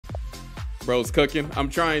Bro's cooking. I'm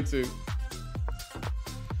trying to.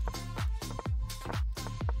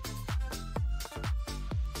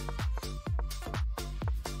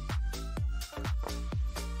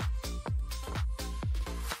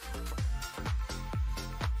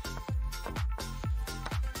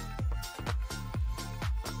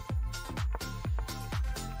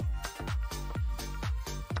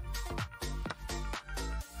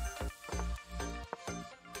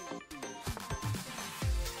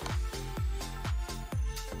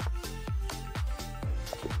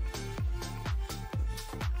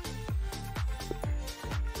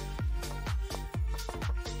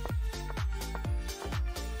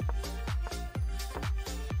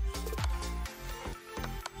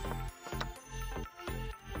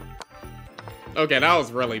 Okay, that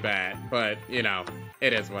was really bad, but, you know,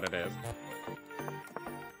 it is what it is.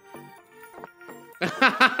 I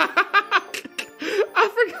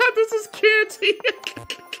forgot this is Canty.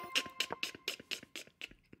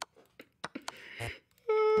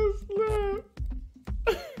 Oh, snap.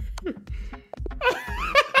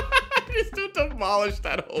 You still demolished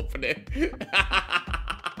that opening.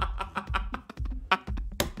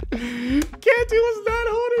 Canty was not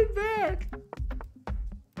holding back.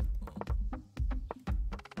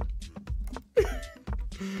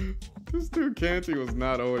 This dude Canty was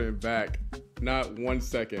not holding back. Not 1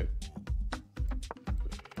 second.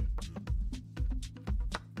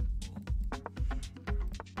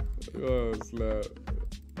 Oh, snap.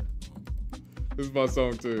 This is my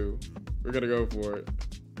song too. We're gonna go for it.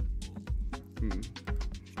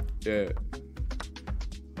 Yeah.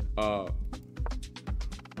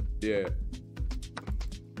 Yeah.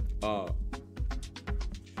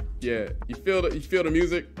 Yeah. You feel the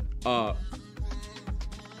music?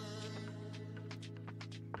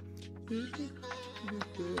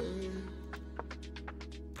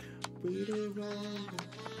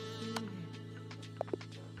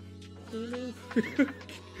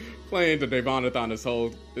 Playing the Devon-a-thon this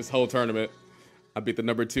whole tournament. I beat the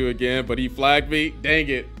number 2 again, but he flagged me. Dang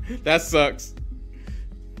it. That sucks.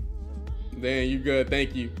 Dang, you good.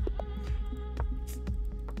 Thank you.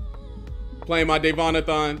 Playing my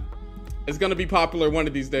Devon-a-thon. It's gonna be popular one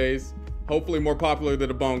of these days. Hopefully more popular than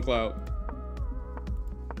the Bone Cloud.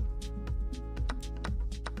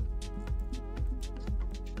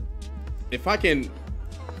 If I can...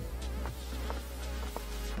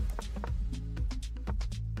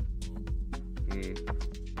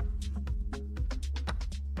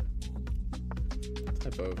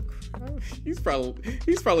 Type of crap?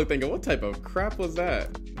 He's probably thinking, what type of crap was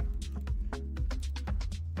that?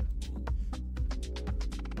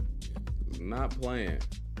 Not playing.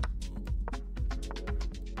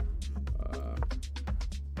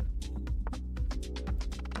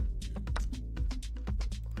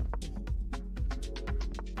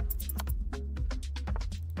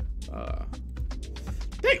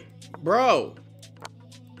 Dang, bro.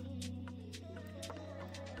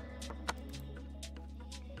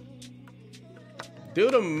 Do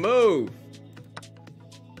the move.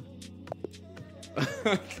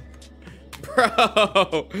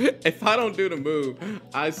 Bro, if I don't do the move,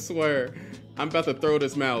 I swear, I'm about to throw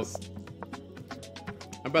this mouse.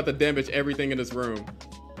 I'm about to damage everything in this room.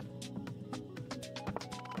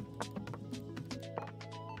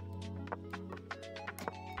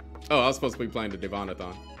 Oh, I was supposed to be playing the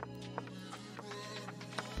Devon-a-thon.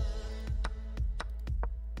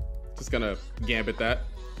 Just gonna gambit that.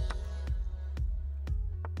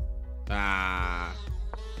 Ah.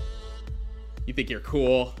 You think you're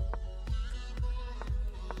cool?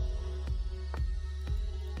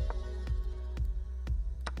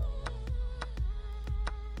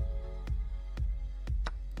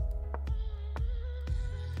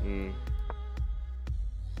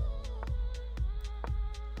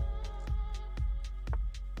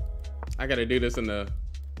 I gotta do this in the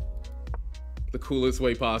coolest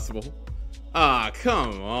way possible. Ah,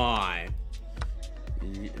 come on.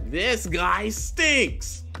 This guy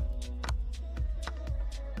stinks.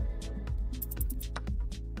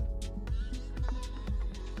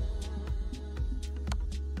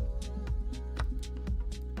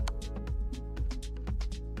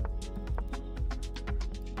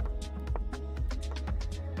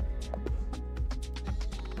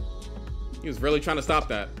 He was really trying to stop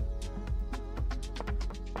that.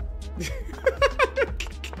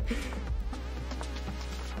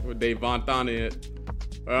 With Devon-a-thon in it.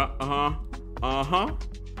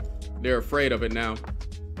 They're afraid of it now.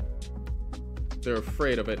 They're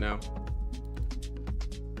afraid of it now.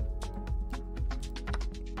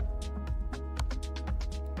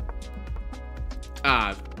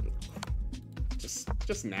 Ah,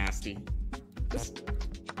 just nasty. Just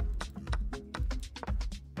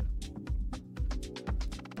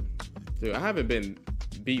Dude, I haven't been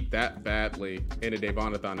beat that badly in a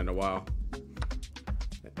Devon-a-thon in a while.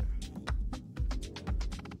 I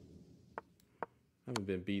haven't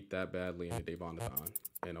been beat that badly in a Devon-a-thon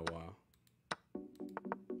in a while.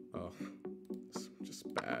 Oh, it's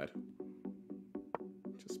just bad.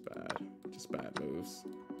 Just bad. Just bad moves.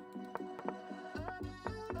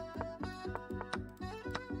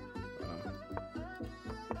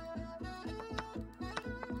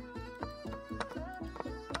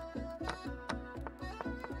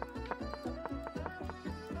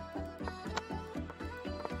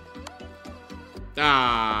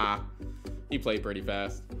 Ah, he played pretty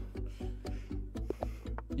fast.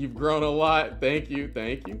 You've grown a lot. Thank you.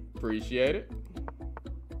 Thank you. Appreciate it.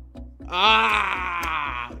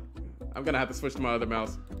 Ah! I'm gonna have to switch to my other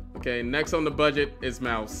mouse. Okay, next on the budget is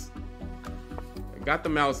mouse. I got the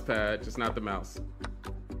mouse pad, just not the mouse.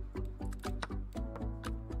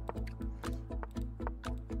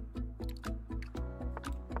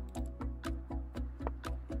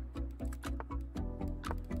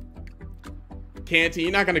 Canty,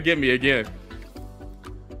 you're not gonna get me again.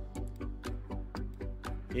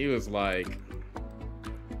 He was like,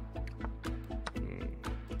 give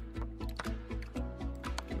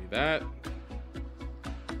me that.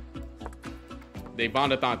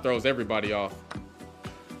 Devon-a-thon throws everybody off.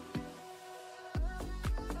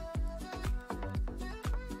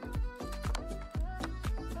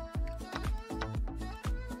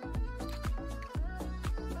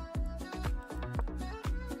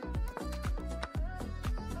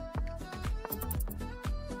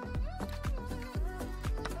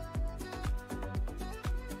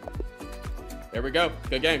 There we go.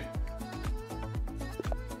 Good game.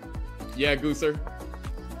 Yeah, Gooser.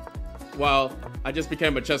 Well, I just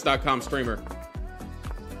became a chess.com streamer.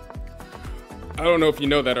 I don't know if you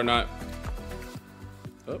know that or not.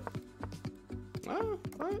 Oh. Oh,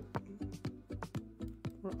 what?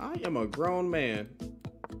 I am a grown man.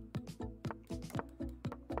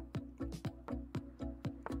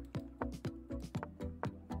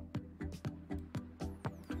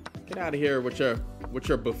 Get out of here with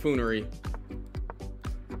your buffoonery.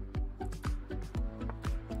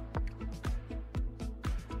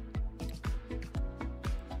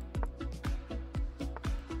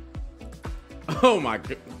 Oh my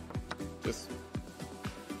god.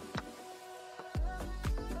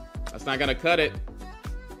 That's not gonna cut it.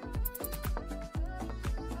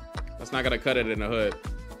 That's not gonna cut it in the hood.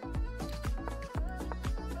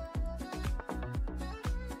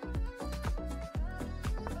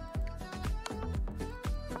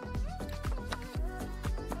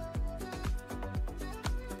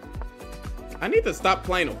 I need to stop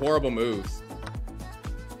playing horrible moves.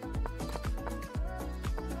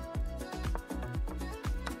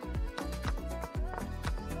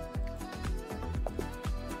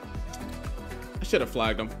 Should have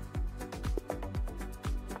flagged him.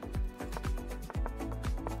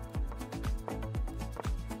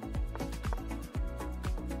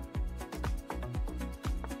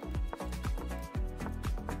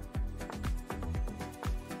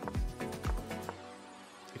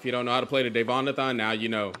 If you don't know how to play the Devon-a-thon, now you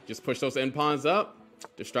know. Just push those end pawns up,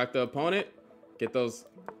 distract the opponent, get those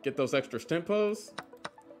extra tempos.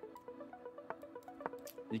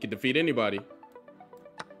 You can defeat anybody.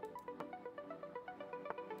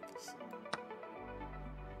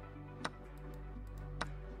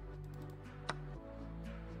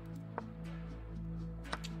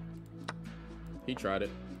 He tried it.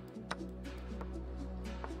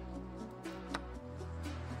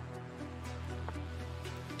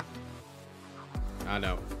 I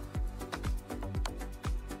know.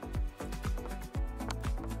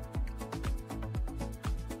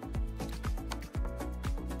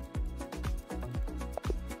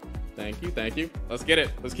 Thank you, thank you. Let's get it.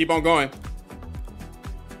 Let's keep on going.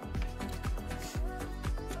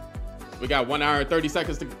 We got 1 hour and 30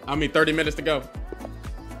 seconds to, 30 minutes to go.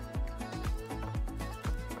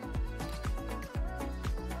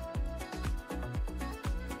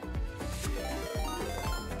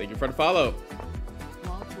 Thank you for the follow.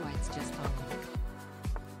 Walt White's just followed.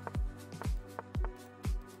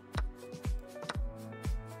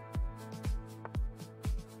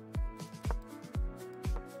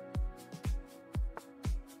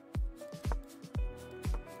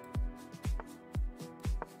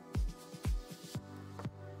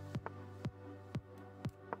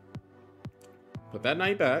 Put that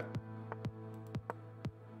knight back.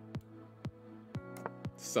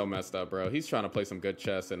 So messed up, bro. He's trying to play some good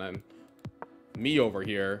chess, and then me over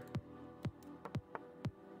here,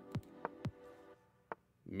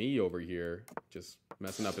 just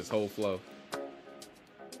messing up his whole flow.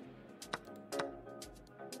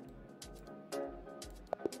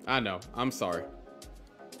 I know. I'm sorry.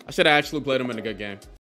 I should have actually played him in a good game.